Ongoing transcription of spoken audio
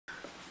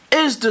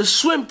Is the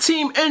swim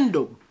team in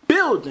the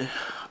building?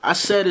 I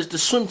said, is the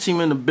swim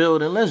team in the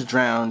building? Let's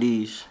drown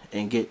these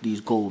and get these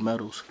gold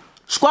medals.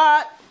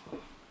 Squad!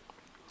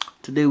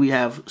 Today we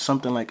have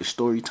something like a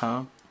story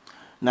time.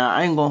 Now,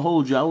 I ain't gonna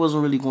hold you. I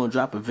wasn't really gonna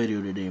drop a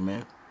video today,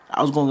 man.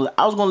 I was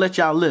gonna let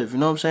y'all live, you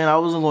know what I'm saying? I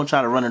wasn't gonna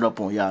try to run it up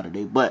on y'all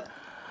today, but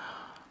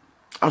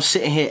I'm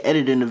sitting here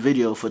editing the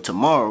video for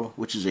tomorrow,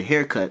 which is a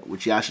haircut,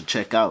 which y'all should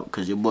check out,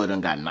 because your boy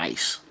done got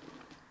nice.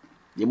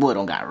 Your boy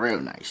done got real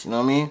nice, you know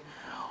what I mean?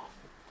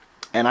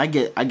 And I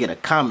get a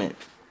comment.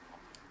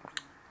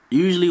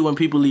 Usually when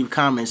people leave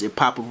comments, it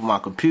pop up on my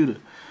computer.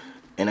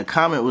 And the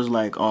comment was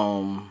like,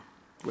 what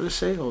did it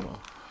say? Hold on.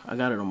 I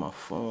got it on my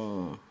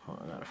phone. Oh,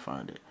 I gotta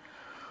find it.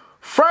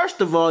 First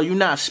of all, you're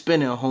not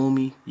spinning,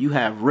 homie. You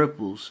have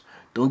ripples.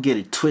 Don't get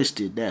it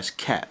twisted. That's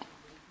cap.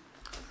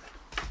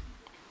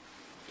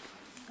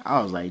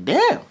 I was like,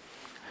 damn.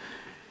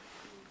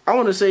 I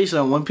want to say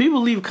something. When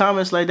people leave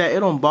comments like that,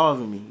 it don't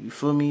bother me. You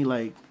feel me?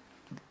 Like,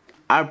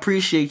 I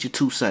appreciate your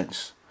 2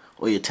 cents.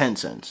 Or your 10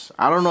 cents.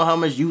 I don't know how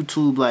much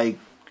YouTube, like,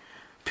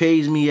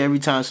 pays me every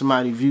time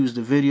somebody views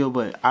the video,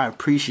 but I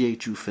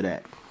appreciate you for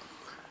that.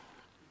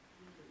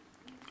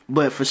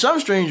 But for some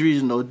strange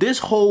reason, though, this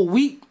whole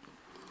week,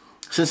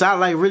 since I,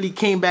 like, really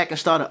came back and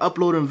started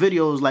uploading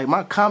videos, like,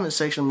 my comment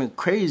section been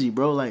crazy,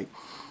 bro. Like,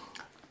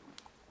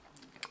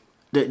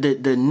 the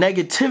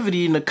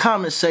negativity in the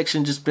comment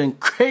section just been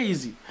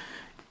crazy.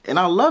 And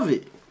I love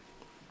it.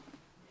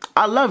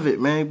 I love it,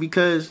 man,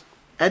 because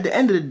at the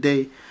end of the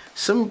day,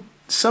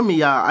 some of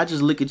y'all, I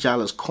just look at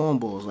y'all as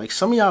cornballs. Like,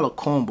 some of y'all are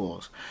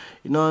cornballs.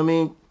 You know what I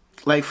mean?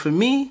 Like, for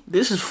me,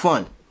 this is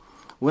fun.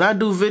 When I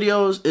do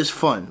videos, it's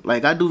fun.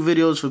 Like, I do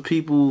videos for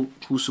people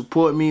who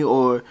support me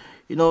or,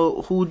 you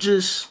know, who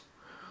just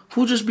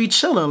be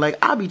chilling. Like,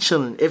 I be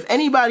chilling. If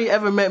anybody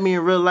ever met me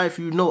in real life,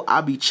 you know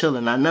I be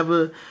chilling. I'm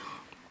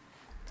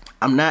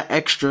not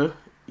extra.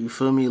 You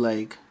feel me?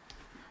 Like,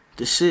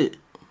 this it.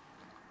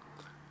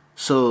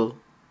 So,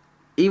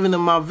 even in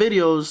my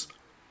videos,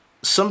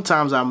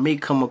 sometimes I may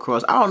come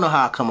across, I don't know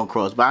how I come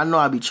across, but I know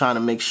I be trying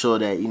to make sure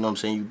that, you know what I'm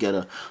saying, you get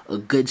a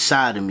good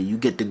side of me. You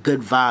get the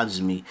good vibes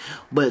of me.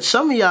 But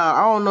some of y'all,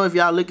 I don't know if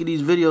y'all look at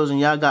these videos and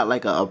y'all got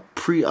like a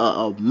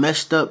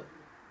messed up,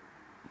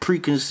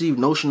 preconceived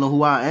notion of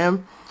who I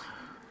am.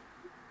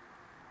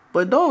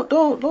 But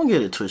don't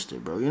get it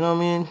twisted, bro. You know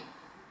what I mean?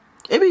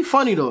 It be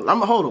funny though.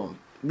 Hold on.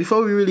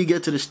 Before we really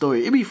get to the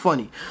story, it be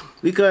funny.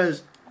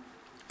 Because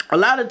a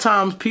lot of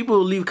times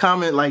people leave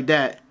comment like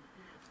that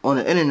on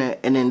the internet,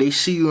 and then they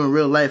see you in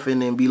real life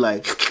and then be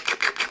like, Les,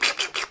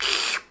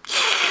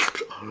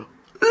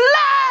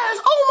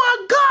 oh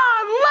my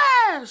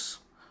God, Les.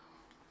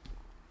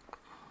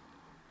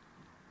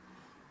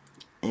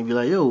 And be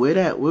like, yo,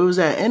 where was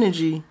that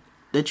energy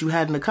that you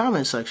had in the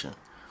comment section?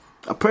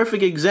 A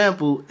perfect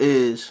example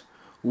is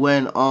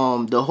when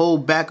the whole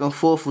back and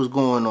forth was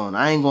going on.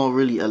 I ain't gonna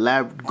really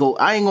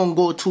I ain't gonna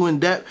go too in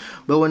depth,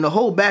 but when the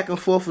whole back and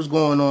forth was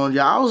going on,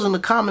 y'all, I was in the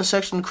comment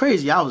section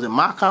crazy. I was in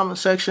my comment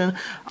section,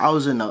 I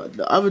was in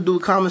the other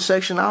dude comment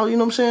section, you know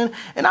what I'm saying?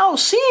 And I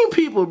was seeing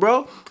people,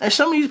 bro. And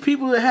some of these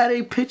people that had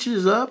their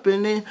pictures up,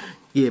 and then,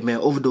 yeah, man,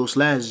 Overdose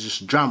Lads is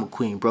just drama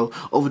queen, bro.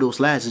 Overdose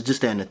Lads is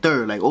just that and the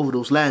third. Like,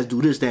 Overdose Lads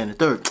do this, that, and the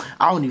third.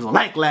 I don't even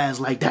like Lads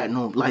like that,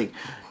 no, like,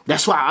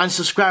 that's why I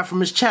unsubscribed from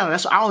his channel.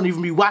 That's why I don't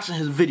even be watching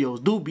his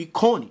videos. Dude be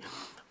corny.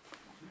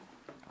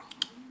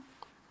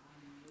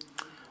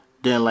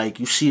 Then, like,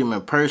 you see him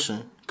in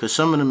person. Because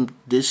some of them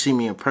did see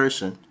me in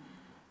person.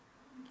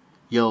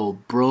 Yo,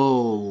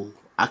 bro,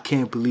 I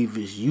can't believe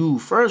it's you.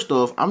 First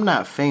off, I'm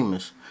not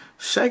famous.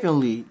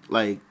 Secondly,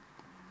 like,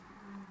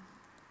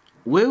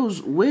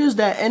 where's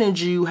that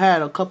energy you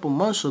had a couple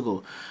months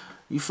ago?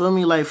 You feel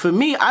me? Like, for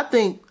me, I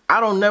think I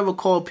don't never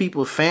call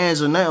people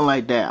fans or nothing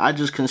like that. I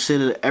just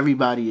consider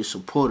everybody a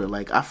supporter.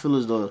 Like, I feel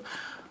as though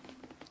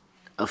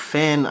a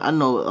fan, I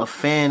know a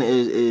fan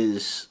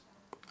is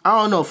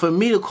I don't know. For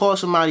me to call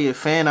somebody a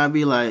fan, I'd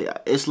be like,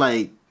 it's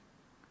like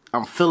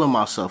I'm feeling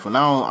myself, and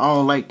I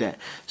don't like that.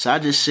 So I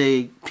just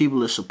say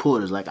people are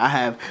supporters. Like, I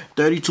have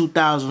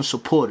 32,000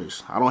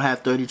 supporters. I don't have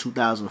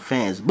 32,000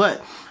 fans. But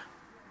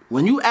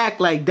when you act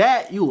like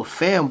that, you a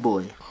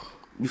fanboy.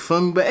 You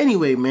feel me? But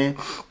anyway, man,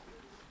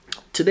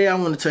 today I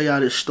want to tell y'all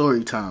this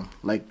story time.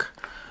 Like,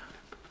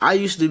 I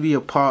used to be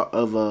a part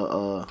of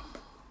a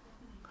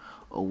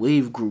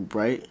wave group,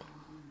 right?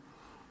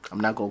 I'm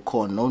not gonna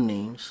call no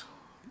names.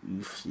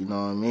 You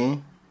know what I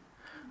mean?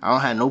 I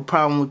don't have no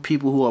problem with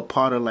people who are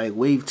part of like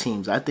wave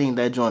teams. I think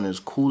that joint is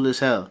cool as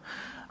hell.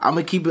 I'm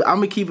gonna keep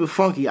it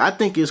funky. I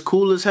think it's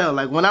cool as hell.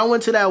 Like, when I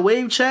went to that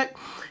wave check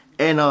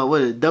and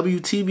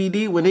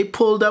WTBD, when they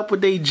pulled up with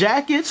their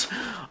jackets,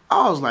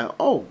 I was like,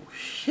 oh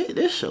shit,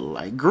 this shit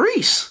like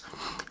Grease.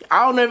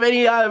 I don't know if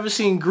any of y'all ever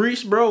seen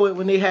Grease, bro.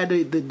 When they had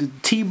the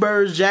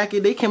T-Birds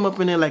jacket, they came up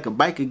in there like a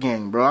biker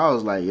gang, bro. I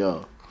was like,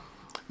 yo,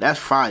 that's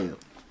fire.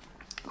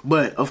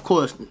 But of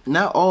course,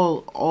 not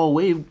all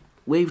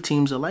wave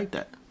teams are like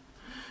that.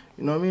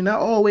 You know what I mean? Not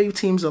all wave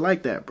teams are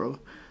like that, bro.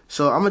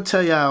 So I'm gonna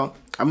tell y'all,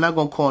 I'm not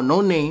gonna call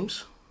no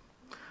names.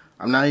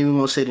 I'm not even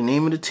gonna say the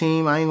name of the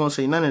team. I ain't gonna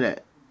say none of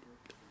that.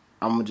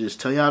 I'm gonna just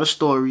tell y'all the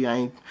story. I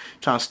ain't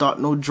trying to start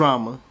no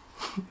drama.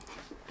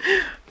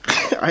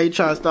 I ain't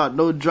trying to start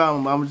no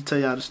drama, but I'm gonna tell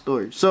y'all the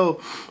story.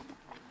 So,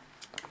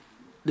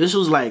 this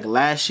was like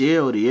last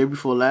year or the year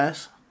before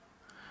last.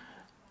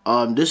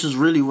 This is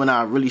really when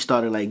I really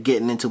started like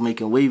getting into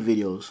making wave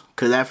videos.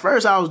 Cause at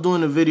first I was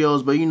doing the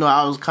videos, but you know,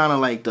 I was kind of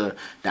like the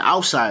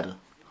outsider.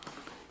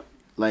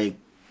 Like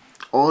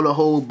all the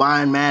whole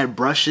buying mad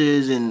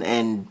brushes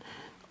and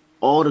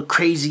all the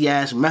crazy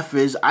ass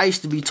methods. I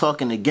used to be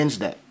talking against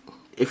that.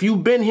 If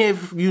you've been here,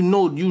 you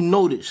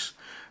know this,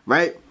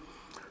 right?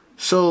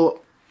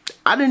 So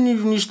I didn't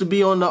even used to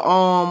be on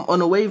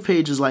the wave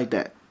pages like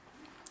that.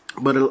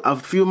 But a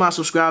few of my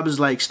subscribers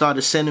like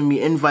started sending me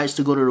invites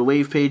to go to the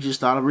wave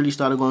pages. I really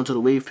started going to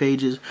the wave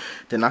pages.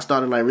 Then I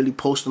started like really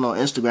posting on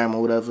Instagram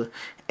or whatever.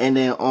 And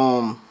then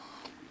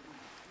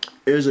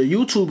there's a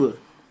YouTuber,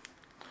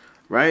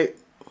 right?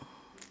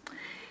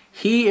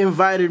 He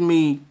invited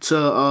me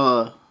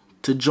to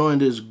join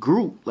this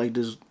group, like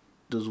this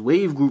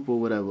wave group or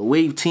whatever,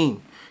 wave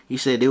team. He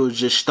said they was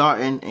just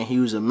starting and he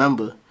was a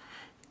member,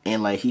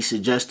 and like he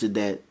suggested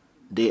that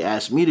they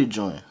asked me to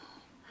join.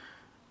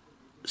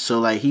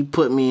 So like he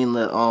put me in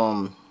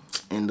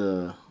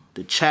the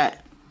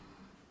chat.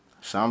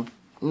 So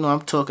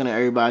I'm talking to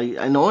everybody.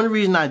 And the only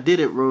reason I did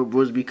it, bro,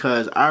 was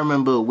because I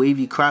remember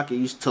Wavy Crockett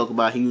used to talk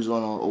about he was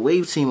on a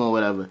wave team or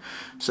whatever.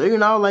 So you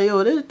know, I was like,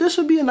 yo, this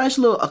would be a nice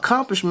little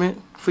accomplishment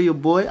for your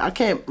boy. I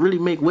can't really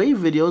make wave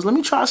videos. Let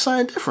me try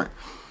something different.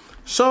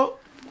 So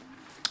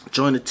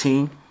join the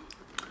team.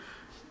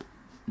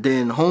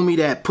 Then homie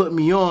that put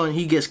me on,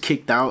 he gets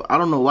kicked out. I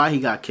don't know why he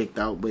got kicked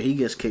out, but he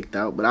gets kicked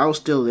out. But I was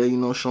still there, you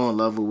know, showing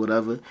love or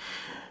whatever.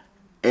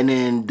 And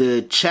then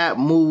the chat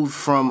moved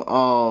from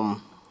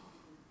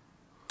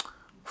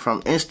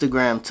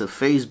Instagram to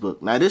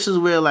Facebook. Now this is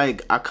where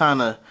like I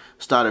kind of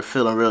started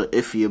feeling real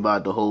iffy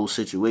about the whole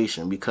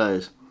situation,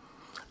 because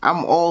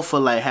I'm all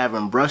for like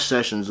having brush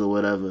sessions or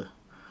whatever,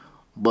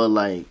 but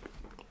like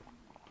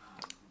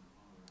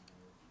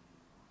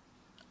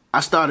I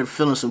started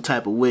feeling some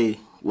type of way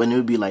when it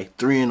would be like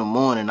 3 in the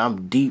morning.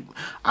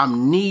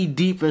 I'm knee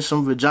deep in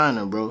some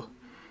vagina, bro,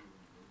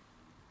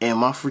 and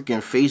my freaking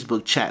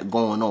Facebook chat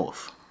going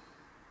off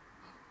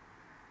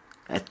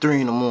at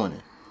 3 in the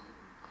morning.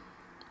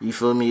 You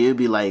feel me? It'd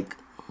be like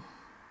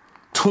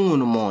 2 in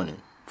the morning,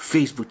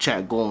 Facebook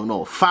chat going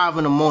off. 5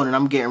 in the morning,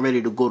 I'm getting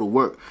ready to go to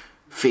work,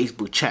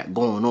 Facebook chat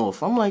going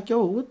off. I'm like,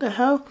 yo, what the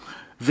hell?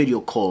 Video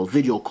calls.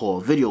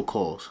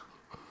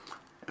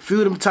 A few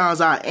of them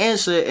times I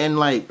answer, and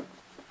like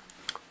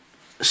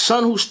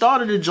son who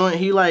started the joint,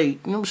 he like, you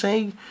know what I'm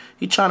saying?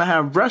 He trying to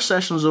have brush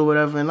sessions or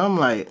whatever, and I'm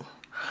like,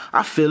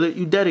 I feel it,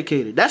 you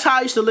dedicated. That's how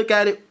I used to look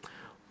at it.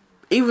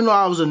 Even though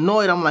I was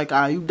annoyed, I'm like,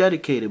 you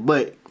dedicated.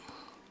 But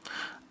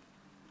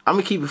I'm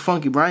gonna keep it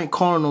funky, bro. I ain't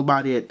calling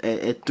nobody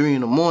at 3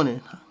 in the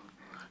morning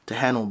to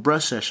have no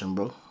brush session,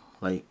 bro.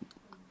 Like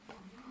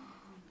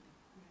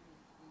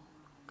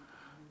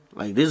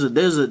there's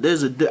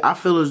a I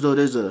feel as though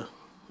there's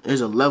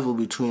a level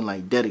between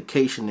like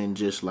dedication and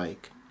just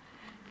like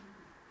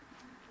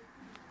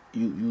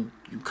you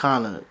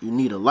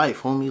need a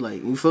life, homie.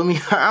 Like, you feel me?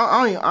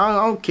 I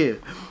don't care.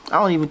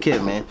 I don't even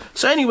care, man.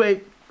 So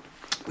anyway,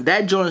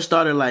 that joint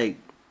started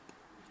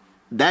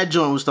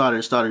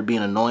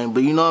being annoying.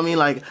 But you know what I mean?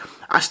 Like,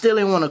 I still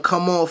didn't want to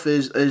come off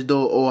as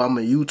though, oh, I'm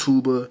a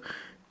YouTuber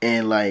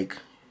and like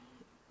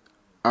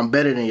I'm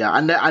better than y'all.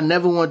 I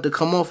never wanted to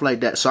come off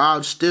like that. So I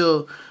would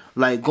still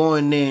like go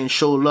in there and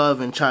show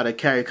love and try to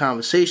carry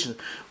conversation.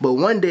 But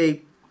one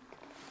day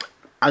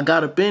I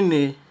got up in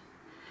there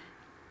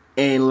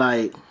and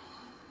like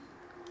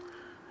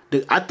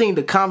I think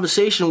the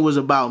conversation was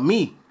about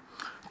me.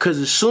 Cause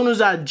as soon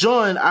as I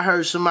joined, I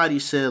heard somebody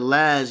say,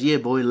 Laz, yeah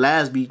boy,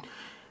 Laz be.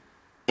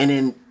 And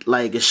then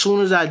like as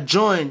soon as I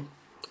joined,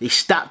 they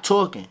stopped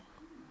talking.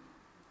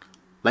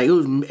 Like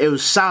it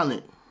was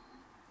silent.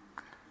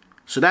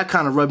 So that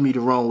kind of rubbed me the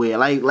wrong way.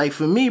 Like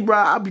for me, bro,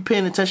 I be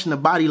paying attention to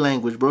body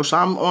language, bro. So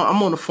I'm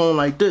on the phone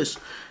like this.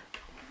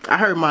 I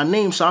heard my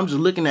name, so I'm just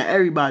looking at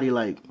everybody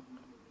like,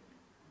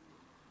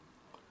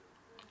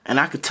 and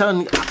I could tell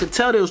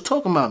they was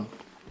talking about me.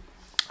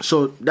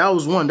 So that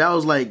was one. That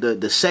was like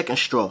the second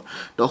straw.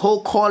 The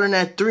whole calling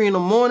at 3 in the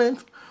morning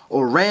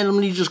or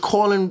randomly just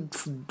calling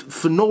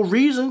for no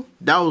reason,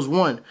 that was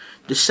one.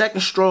 The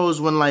second straw is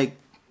when like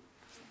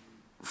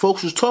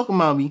folks was talking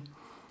about me,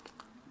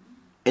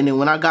 and then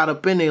when I got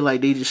up in there, like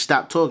they just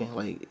stopped talking.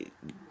 Like,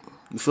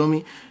 you feel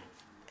me?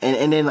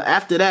 And then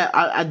after that,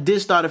 I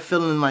did started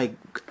feeling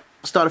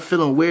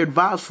weird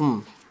vibes from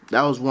them.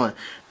 That was one.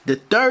 The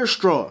third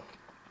straw,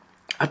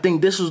 I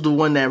think this was the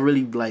one that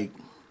really like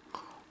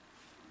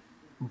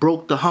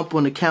broke the hump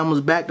on the camel's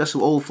back. That's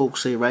what old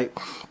folks say, right?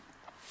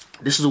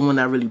 This is the one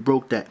that really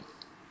broke that.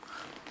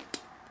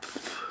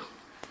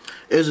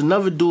 There's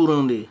another dude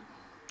on there.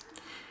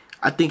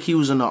 I think he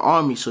was in the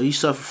army, so he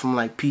suffered from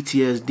like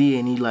PTSD,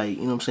 and he like,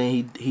 you know what I'm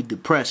saying, he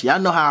depressed. Y'all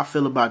know how I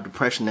feel about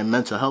depression and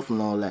mental health and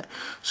all that.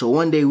 So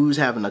one day we was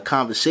having a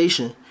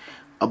conversation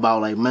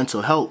about like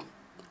mental health,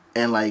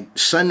 And like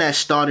son that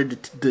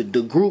started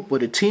the group or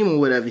the team or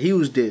whatever, he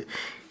was there.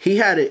 He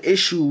had an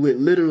issue with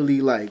literally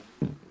like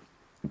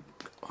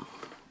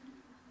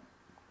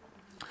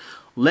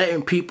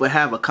letting people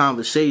have a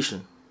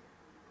conversation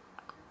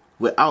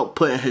without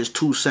putting his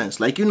 2 cents.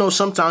 Like, you know,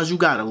 sometimes you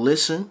gotta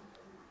listen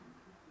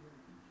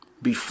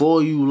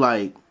before you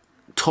like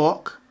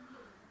talk,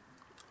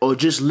 or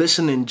just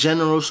listen in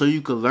general so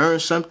you could learn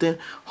something.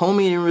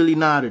 Homie didn't really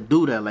know how to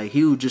do that. Like,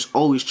 he would just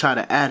always try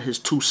to add his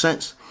 2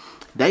 cents.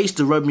 That used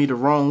to rub me the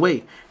wrong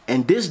way.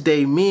 And this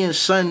day, me and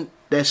son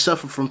that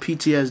suffer from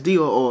PTSD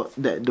or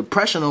that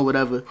depression or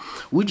whatever,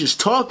 we just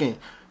talking.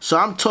 So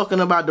I'm talking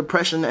about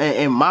depression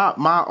and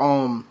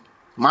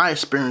my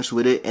experience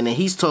with it, and then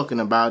he's talking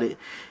about it.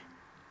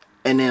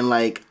 And then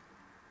like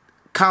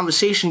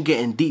conversation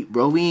getting deep,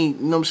 bro. We ain't,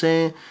 you know what I'm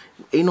saying?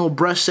 Ain't no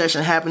brush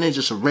session happening,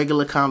 just a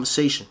regular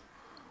conversation.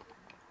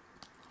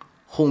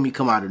 Homie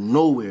come out of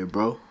nowhere,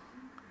 bro.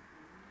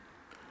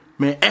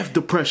 Man, F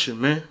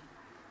depression, man.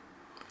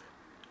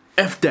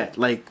 F that.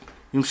 Like, you know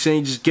what I'm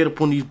saying? Just get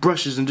up on these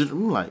brushes and just,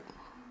 I'm like,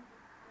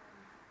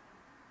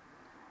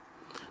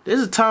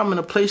 there's a time and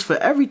a place for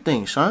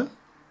everything, son.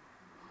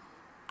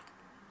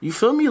 You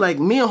feel me? Like,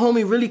 me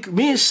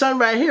and son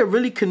right here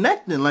really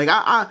connecting. Like,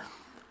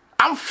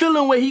 I'm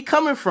feeling where he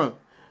coming from.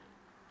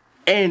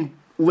 And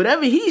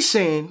whatever he's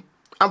saying,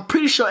 I'm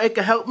pretty sure it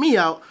could help me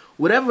out.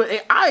 Whatever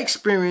I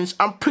experience,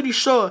 I'm pretty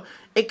sure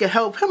it could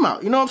help him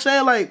out. You know what I'm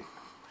saying? Like,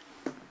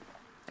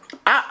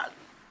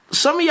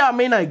 some of y'all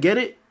may not get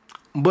it,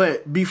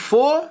 but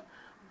before,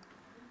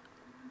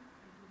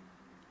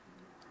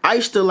 I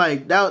used to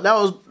like, that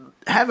was,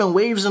 having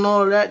waves and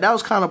all of that, that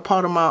was kind of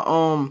part of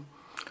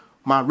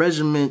my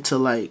regimen to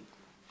like,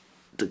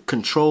 to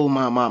control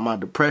my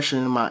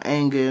depression, my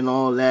anger and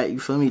all that. You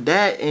feel me?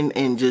 That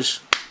and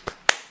just,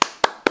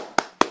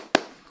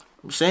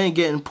 I'm saying,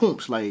 getting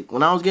pumps. Like,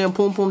 when I was getting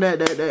pum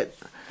that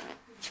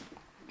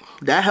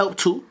helped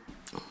too.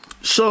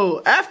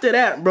 So after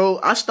that, bro,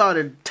 I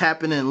started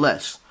tapping in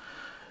less.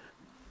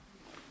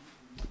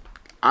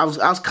 I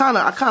kind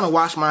of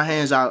washed my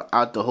hands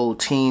out the whole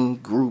team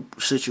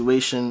group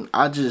situation.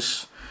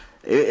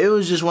 It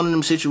was just one of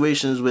them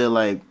situations where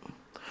like,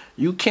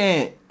 you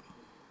can't,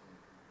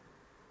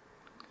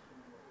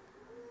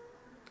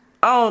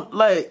 I don't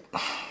like,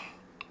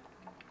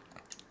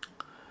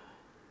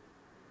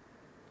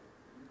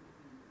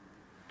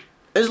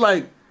 it's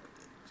like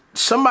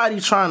somebody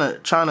trying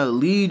to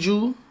lead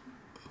you,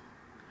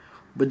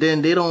 but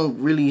then they don't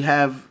really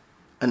have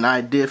an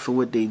idea for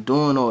what they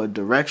doing or a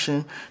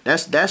direction.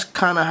 That's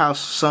kind of how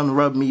son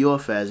rubbed me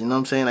off as, you know what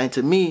I'm saying? And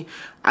to me,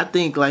 I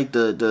think like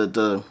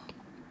the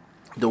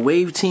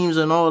wave teams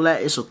and all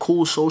that, it's a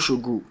cool social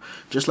group,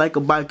 just like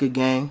a biker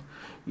gang.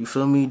 You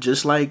feel me?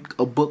 Just like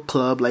a book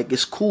club, like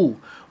it's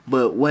cool.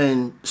 But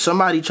when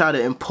somebody try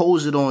to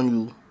impose it on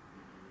you,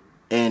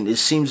 and it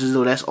seems as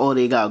though that's all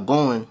they got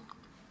going,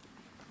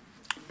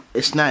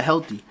 it's not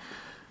healthy.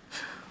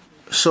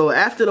 So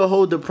after the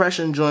whole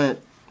depression joint,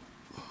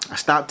 I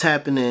stopped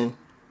tapping in,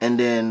 and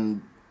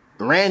then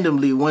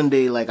randomly one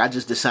day, like, I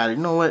just decided,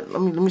 you know what?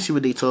 Let me see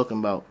what they talking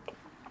about.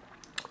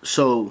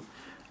 So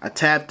I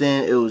tapped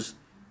in. It was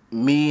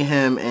me,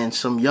 him, and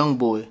some young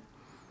boy.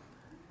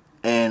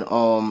 And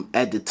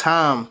at the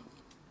time,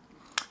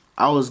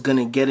 I was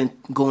gonna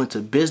go into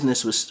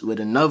business with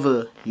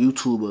another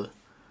YouTuber,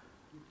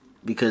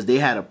 because they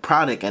had a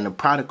product, and the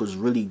product was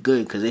really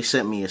good, because they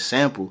sent me a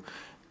sample,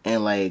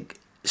 and like,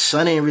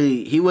 son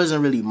he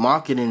wasn't really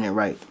marketing it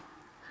right.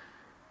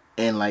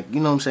 And like,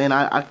 you know what I'm saying,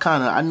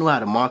 I knew how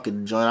to market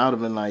the joint. I would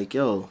have been like,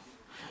 yo,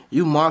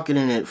 you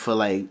marketing it for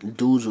like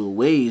dudes with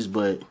waves,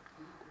 but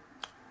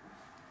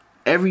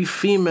every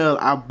female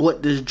I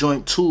bought this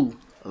joint to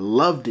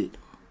loved it.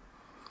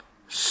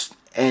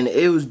 And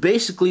it was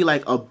basically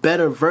like a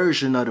better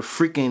version of the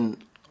freaking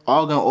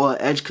Argan Oil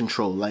Edge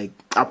Control. Like,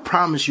 I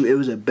promise you, it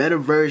was a better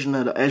version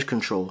of the Edge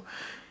Control.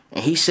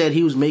 And he said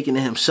he was making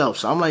it himself.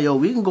 So I'm like, yo,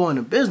 we can go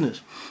into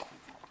business.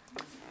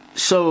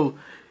 So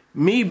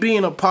me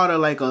being a part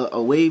of like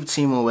a wave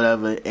team or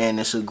whatever, and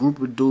it's a group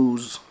of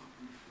dudes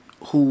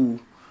who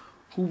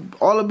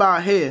all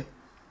about hair,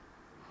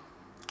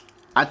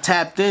 I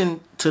tapped in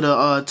to the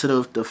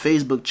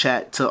Facebook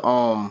chat to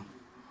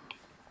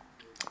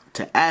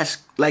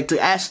ask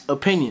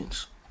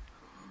opinions.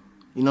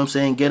 You know what I'm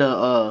saying? Get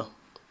a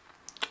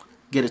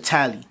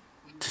tally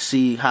to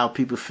see how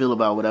people feel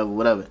about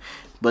whatever.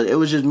 But it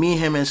was just me,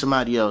 him, and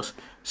somebody else.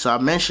 So I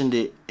mentioned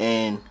it,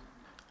 and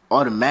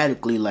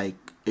automatically, like,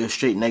 it was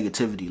straight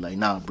negativity. Like,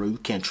 nah, bro, you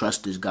can't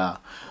trust this guy.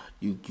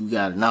 You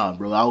gotta, nah,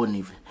 bro, I wouldn't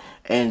even.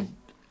 And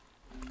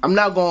I'm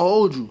not gonna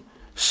hold you.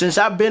 Since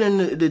I've been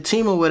in the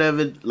team or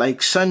whatever,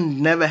 like,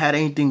 son never had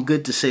anything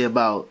good to say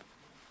about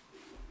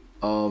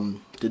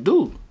the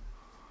dude.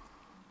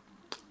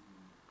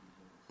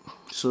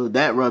 So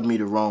that rubbed me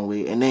the wrong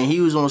way. And then he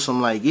was on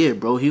some like, yeah,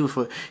 bro,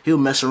 he'll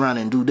mess around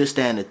and do this,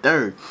 that, and the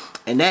third.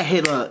 And that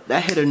hit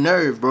a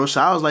nerve, bro.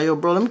 So I was like, yo,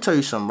 bro, let me tell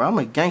you something, bro. I'm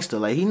a gangster.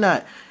 Like, he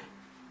not,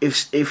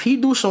 if he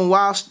do some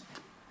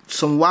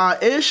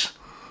wild ish,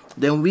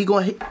 then we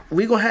gonna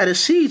have to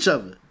see each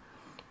other.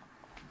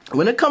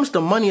 when it comes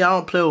to money, I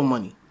don't play with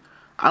money.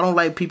 I don't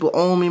like people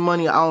owing me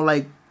money. I don't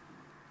like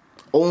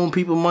owing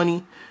people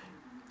money.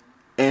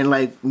 And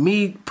like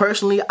me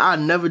personally, I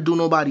never do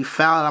nobody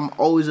foul. I'm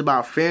always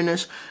about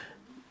fairness.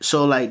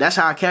 So like that's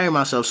how I carry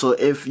myself. So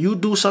if you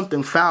do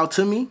something foul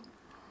to me,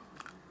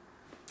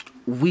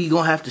 we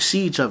gonna have to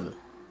see each other.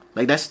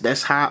 Like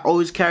that's how I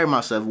always carry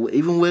myself.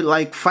 Even with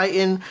like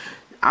fighting,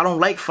 I don't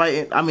like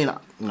fighting. I mean,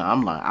 no,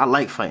 I'm lying. I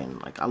like fighting.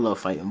 Like I love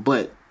fighting,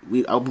 but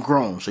I'm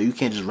grown, so you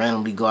can't just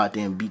randomly go out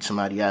there and beat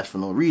somebody's ass for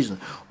no reason.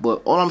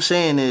 But all I'm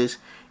saying is,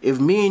 if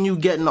me and you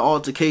get in an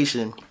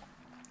altercation,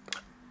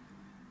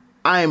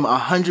 I am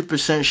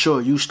 100%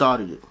 sure you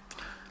started it.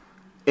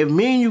 If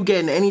me and you get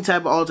in any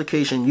type of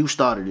altercation, you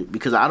started it.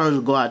 Because I don't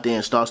just go out there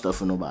and start stuff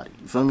for nobody.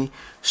 You feel me?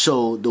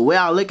 So the way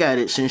I look at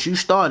it, since you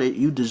started,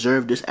 you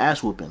deserve this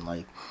ass whooping.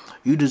 Like,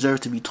 you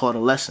deserve to be taught a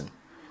lesson.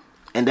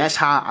 And that's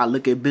how I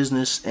look at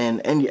business and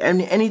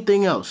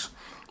anything else.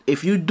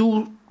 If you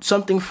do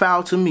something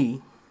foul to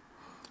me,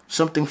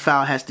 something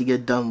foul has to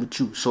get done with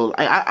you. So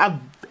I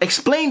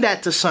explained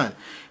that to son.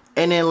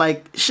 And then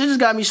like shit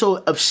just got me so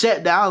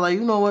upset that I was like,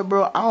 you know what,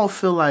 bro? I don't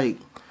feel like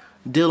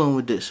dealing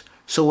with this.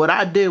 So what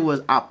I did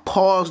was I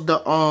paused the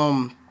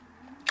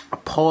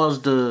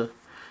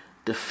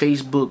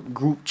Facebook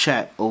group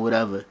chat or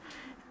whatever,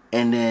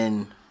 and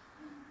then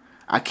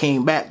I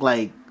came back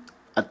like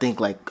I think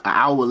like an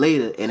hour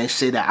later, and it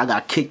said that I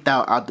got kicked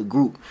out the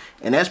group,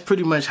 and that's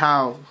pretty much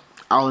how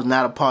I was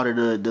not a part of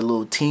the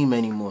little team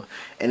anymore.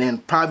 And then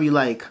probably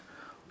like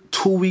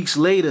 2 weeks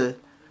later,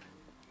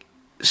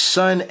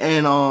 son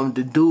and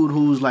the dude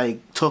who's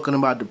like talking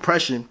about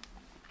depression,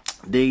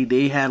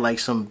 they had like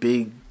some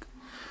big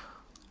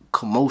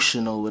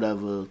commotion or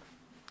whatever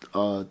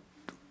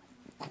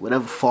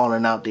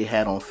falling out they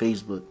had on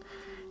Facebook.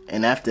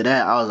 And after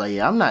that, I was like,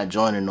 yeah, I'm not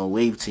joining no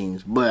wave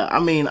teams. But I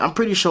mean, I'm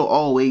pretty sure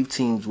all wave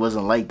teams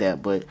wasn't like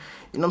that. But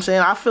you know what I'm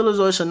saying? I feel as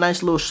though it's a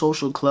nice little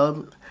social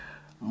club.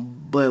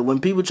 But when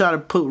people try to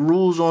put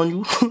rules on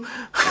you,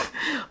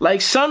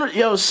 like son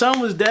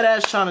was dead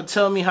ass trying to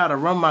tell me how to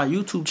run my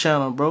YouTube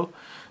channel, bro.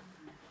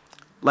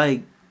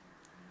 Like,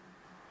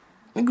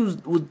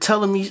 niggas was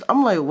telling me,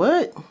 I'm like,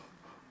 what?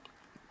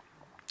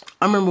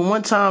 I remember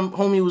one time,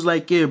 homie was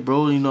like, yeah,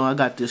 bro, you know, I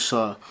got this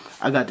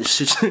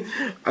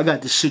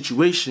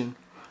situation,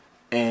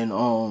 and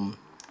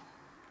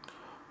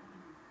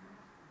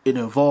it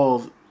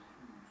involved,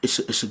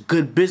 it's a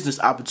good business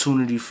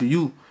opportunity for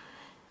you.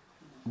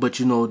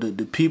 But you know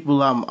the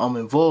people I'm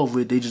involved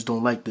with, they just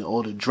don't like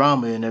all the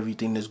drama and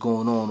everything that's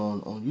going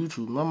on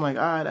YouTube. And I'm like,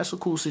 all right, that's a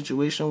cool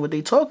situation. What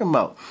they talking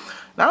about?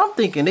 Now I'm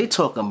thinking they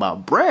talking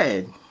about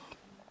bread.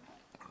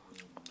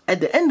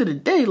 At the end of the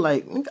day,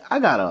 like I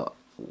got a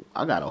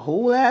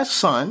whole ass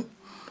son,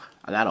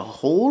 I got a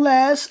whole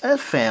ass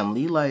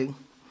family. Like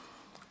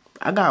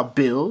I got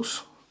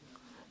bills.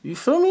 You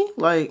feel me?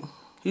 Like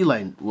he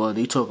like, well,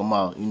 they talking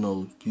about, you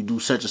know, you do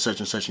such and such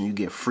and such and you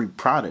get free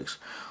products.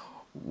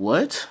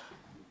 What?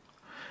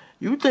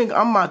 You think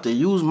I'm about to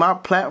use my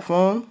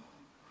platform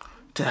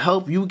to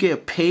help you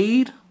get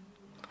paid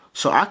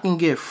so I can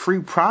get free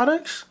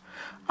products?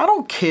 I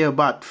don't care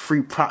about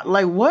free product.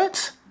 Like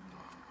what?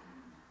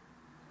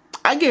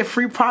 I get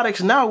free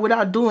products now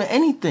without doing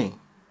anything.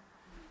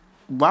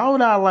 Why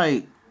would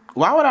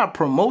I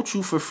promote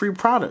you for free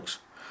products?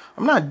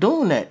 I'm not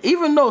doing that.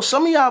 Even though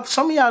some of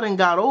y'all done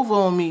got over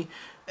on me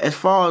as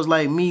far as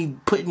like me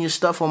putting your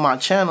stuff on my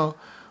channel,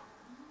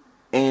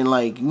 and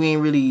like you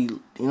ain't really, you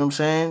know what I'm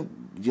saying?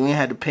 You ain't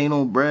had to pay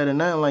no bread or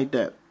nothing like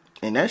that.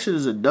 And that shit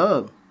is a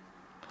dub.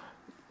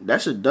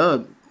 That's a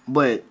dub.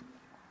 But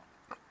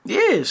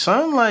yeah,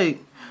 son,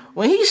 like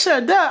when he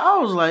said that, I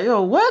was like,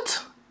 yo,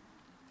 what?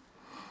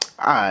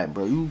 Alright,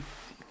 bro, you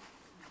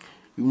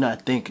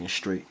not thinking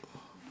straight.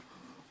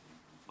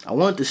 I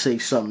wanted to say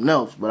something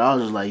else, but I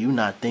was just like, you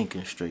not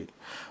thinking straight.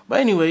 But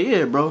anyway,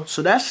 yeah, bro.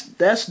 So that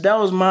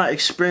was my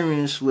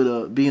experience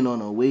with being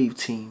on a wave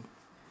team.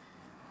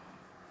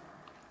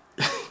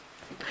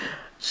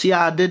 See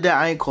how I did that?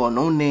 I ain't call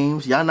no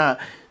names. Y'all not.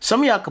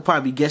 Some of y'all could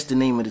probably guess the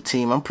name of the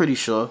team. I'm pretty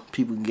sure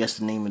people can guess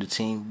the name of the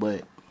team,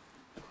 but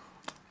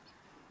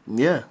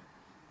yeah,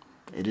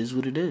 it is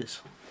what it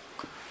is.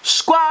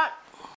 Squad.